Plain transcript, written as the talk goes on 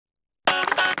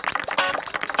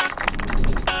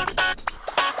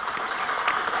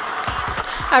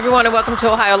Hi everyone, and welcome to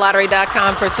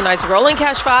OhioLottery.com for tonight's Rolling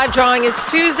Cash 5 drawing. It's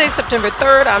Tuesday, September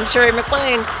 3rd. I'm Sherry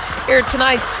McLean. Here are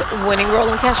tonight's winning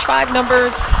Rolling Cash 5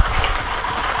 numbers.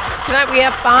 Tonight we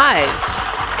have 5,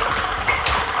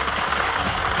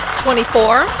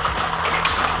 24,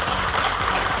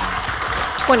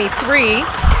 23,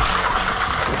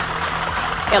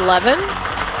 11,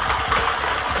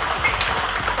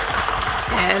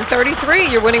 and 33.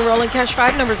 You're winning Rolling Cash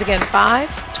 5 numbers again.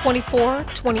 5, 24,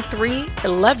 23,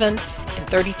 11, and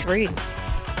 33.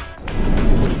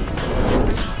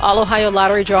 All Ohio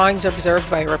Lottery drawings are observed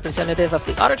by a representative of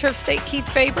the Auditor of State, Keith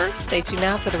Faber. Stay tuned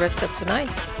now for the rest of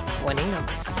tonight's winning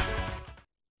numbers.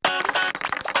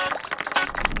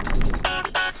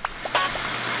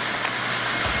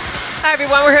 Hi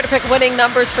everyone, we're here to pick winning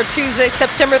numbers for Tuesday,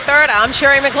 September 3rd. I'm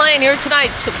Sherry McLean here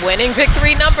tonight's winning pick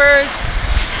 3 numbers.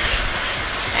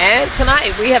 And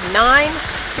tonight we have 9,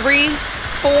 3,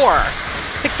 4.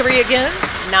 Pick 3 again.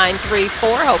 9, 3,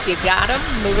 4. Hope you got them.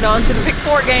 Moving on to the pick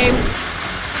 4 game.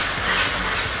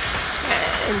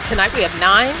 And tonight we have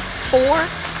 9, 4,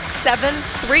 7,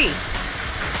 3.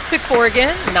 Pick 4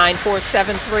 again. 9, 4,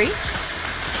 7, 3. Here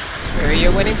are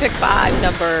your winning pick 5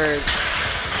 numbers.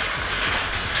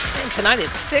 And tonight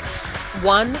it's 6,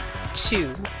 1,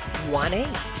 2, 1, 8.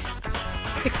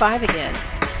 Pick 5 again.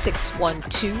 6, 1,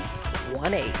 2,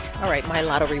 1, 8. All right, My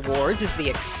Lotto Rewards is the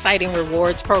exciting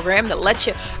rewards program that lets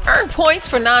you earn points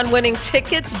for non-winning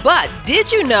tickets. But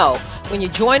did you know when you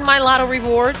join My Lotto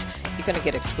Rewards, you're going to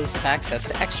get exclusive access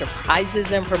to extra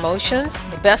prizes and promotions?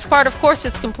 The best part, of course,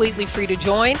 it's completely free to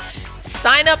join.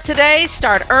 Sign up today.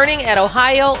 Start earning at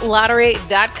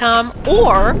OhioLottery.com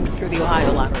or through the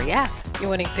Ohio Lottery app.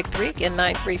 You're winning pick 3 again.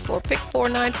 9, 3, 4. Pick 4,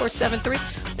 9, 4, 7, 3.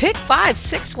 Pick 5,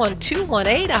 6, 1, 2, 1,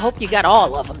 8. I hope you got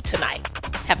all of them tonight.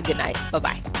 Have a good night.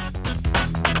 Bye-bye.